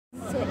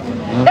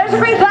There's a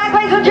green flag,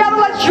 ladies and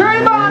gentlemen. Let's cheer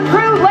him on.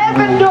 Drew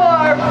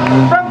Legendorf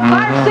from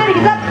Park City.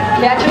 He's up,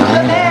 catching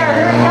some air.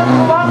 Here he comes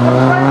along the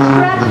front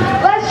stretch.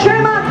 Let's cheer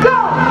him on. Go,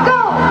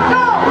 go,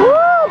 go.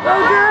 Woo! Go,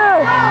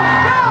 Drew!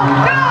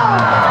 Go!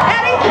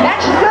 And he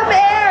catches some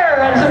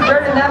air and some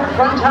dirt in that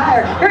front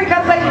tire. Here he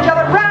comes, ladies and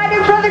gentlemen, right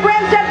in front of the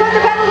grandstand. Put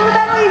the pedal to the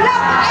metal. He's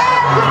up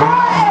and some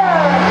more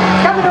air.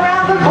 Coming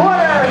around the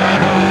corner.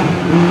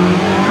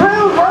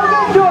 Drew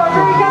Legendorf.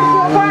 Here he comes to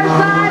the far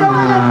side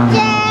over the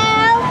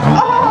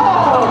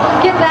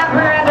get that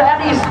rear end and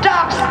he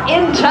stops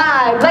in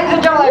time. Ladies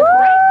and gentlemen,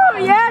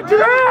 Woo! Yeah,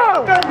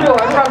 Drew!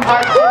 Legendorf from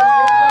Park City.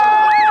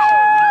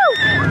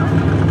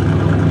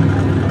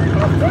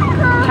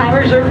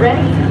 Timers are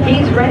ready.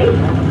 He's ready.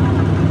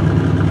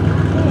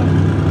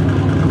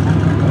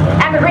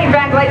 And the green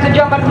flag, ladies and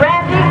gentlemen,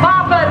 Randy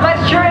Moffat.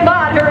 Let's cheer him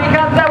on. Here he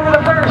comes over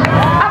the first.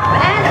 Up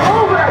and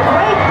over.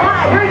 Great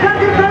fly. Here he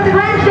comes in front of the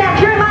grandstand.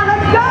 Cheer him on.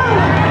 Let's go.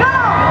 Go.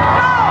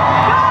 Go.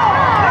 Go.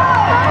 Go.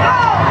 Go.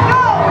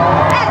 Go.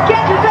 And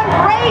catches some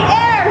great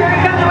air. Here he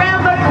comes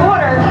around the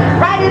corner.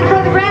 Right in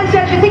front of the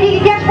grandstand. You think he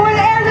can catch more of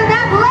the air than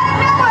that? Let him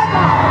know it.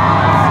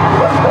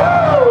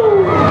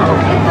 Woo-hoo.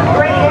 It's a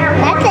great air.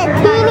 That's a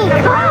teeny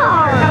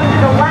car. Here comes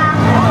the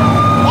last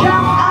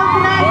jump of the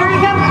night. Here he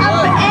comes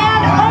up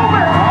and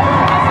over.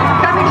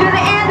 Coming to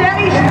the end and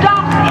he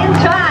stops in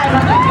time.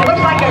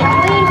 Looks like a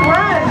clean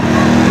run.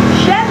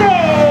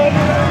 Chevy.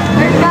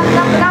 Here he comes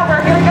up and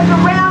over. Here he comes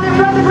around in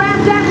front of the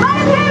grandstand. Let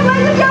him in,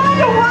 ladies and gentlemen.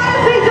 You want to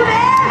see some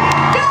air?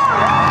 Go,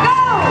 go,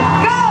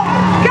 go,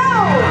 go.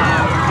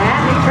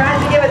 And he tries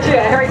to give it to you.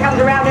 Here he comes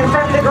around in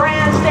front of the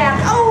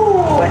grandstand.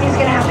 Oh, and he's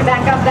going to have to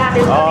back up. That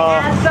is going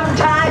to add some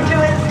time to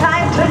his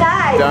time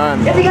tonight.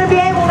 Done. Is he going to be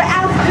able to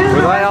outdo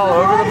Were they all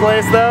over the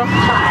place though?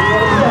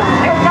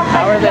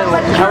 How are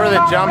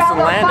the jumps and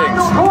landings?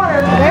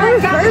 They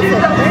were perfect. They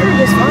were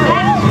just fine.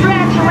 Next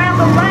stretch around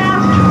the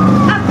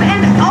last, up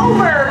and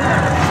over.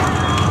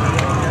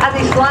 As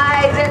he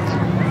slides it.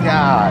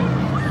 God.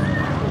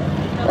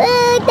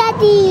 Woo,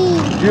 Daddy!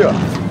 Yeah.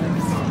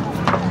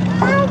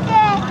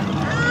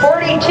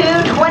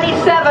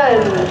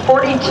 42-27.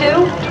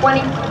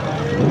 42-20.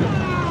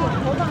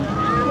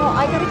 Well,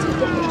 I gotta take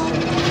the picture.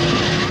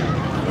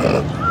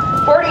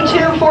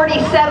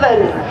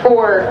 42-47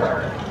 for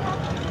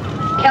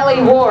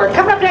Kelly Ward.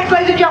 Coming up next,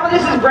 ladies and gentlemen,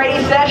 this is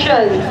Brady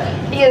Sessions.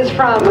 He is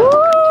from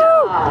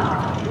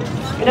Utah.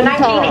 In a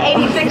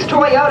 1986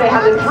 Toyota,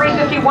 has a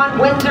 351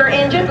 Windsor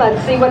engine.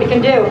 Let's see what it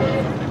can do.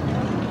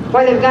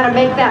 Boy, they've got to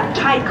make that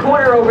tight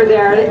corner over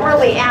there. It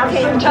really adds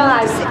some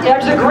time.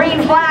 There's a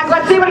green flag.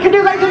 Let's see what it can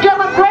do, ladies and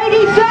gentlemen.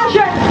 Brady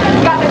Sessions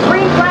got the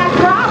green flag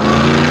drop.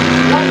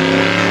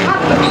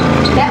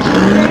 That's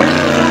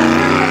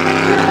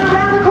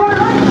around the corner.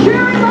 Let's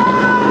cheer him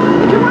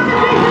on. You want to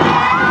see some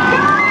air?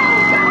 Go, go,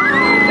 go.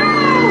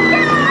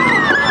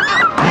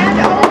 And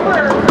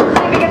over.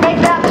 See if he can make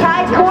that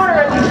tight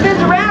corner as he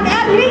spins around.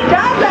 And he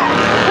does that.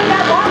 With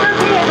that longer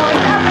vehicle,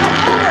 he's up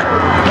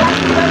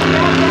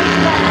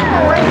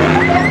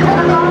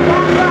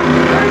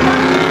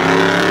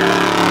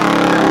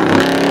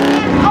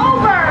and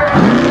over.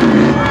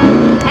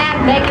 And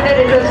making it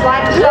into a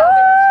slide to stop.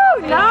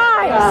 Woo!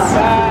 Nice!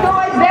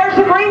 Boys, there's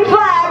the green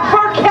flag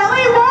for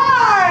Kelly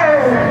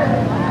Ward.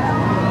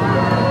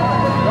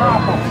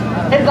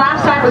 His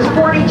last time was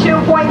 42.47.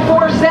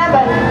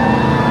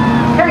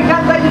 Here he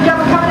comes, ladies and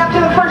gentlemen, coming up to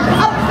the first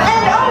up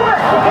and over.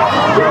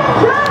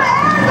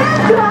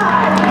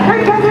 Here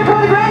he comes in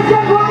front of the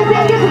grandstand. Will he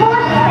get some more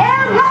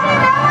air? Let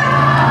him know it.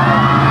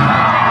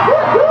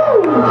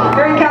 Woo-hoo.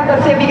 Here he comes.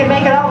 Let's see if he can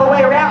make it all the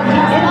way around. He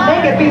didn't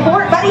make it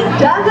before, but he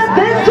does it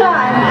this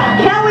time.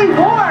 Kelly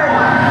Ward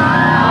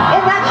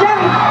in that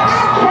Chevy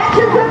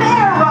catches some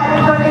air right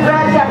in front of the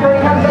grandstand. Here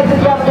he comes, ladies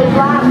and gentlemen, his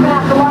last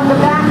pass along the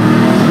back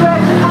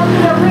stretch of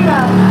the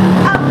arena.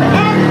 Up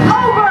and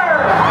over.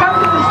 Comes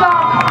to the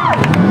stop.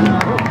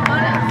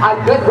 A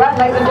good run,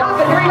 ladies and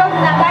gentlemen. Here he goes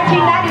in that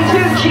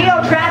 1992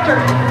 Geo Tractor.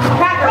 Here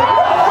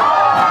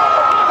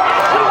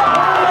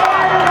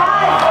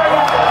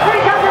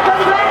he comes in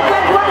front of the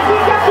grandstand. You want to see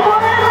him catch some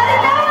more air? Let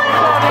him know it.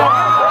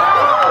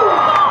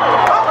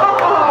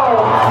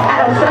 And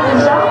a sudden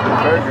stop.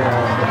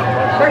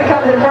 Here he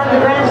comes in front of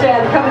the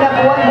grandstand, coming up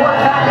one more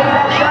time, taking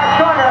that sharp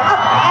corner,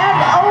 up and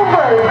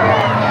over.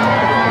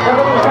 The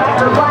little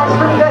tractor flies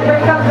pretty good. Here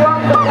he comes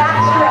along the back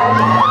stretch.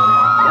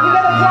 Is he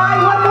going to fly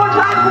one more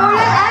time for you?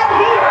 And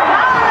he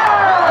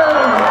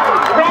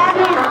does!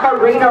 Randy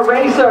Arena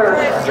Racer,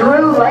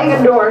 Drew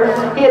Legendorf.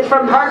 He is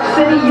from Park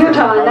City,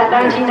 Utah, in that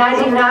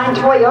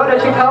 1999 Toyota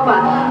Tacoma.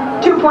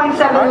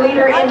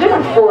 2.7-liter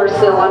engine,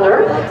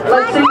 4-cylinder.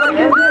 Let's see what he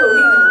can do.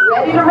 He's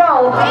ready to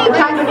roll. The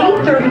time to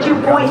beat 32.06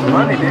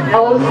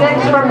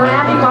 from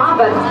Randy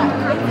Moffat.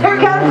 Here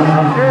it comes.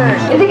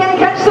 Is he going to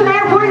catch some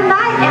air for you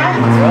tonight? And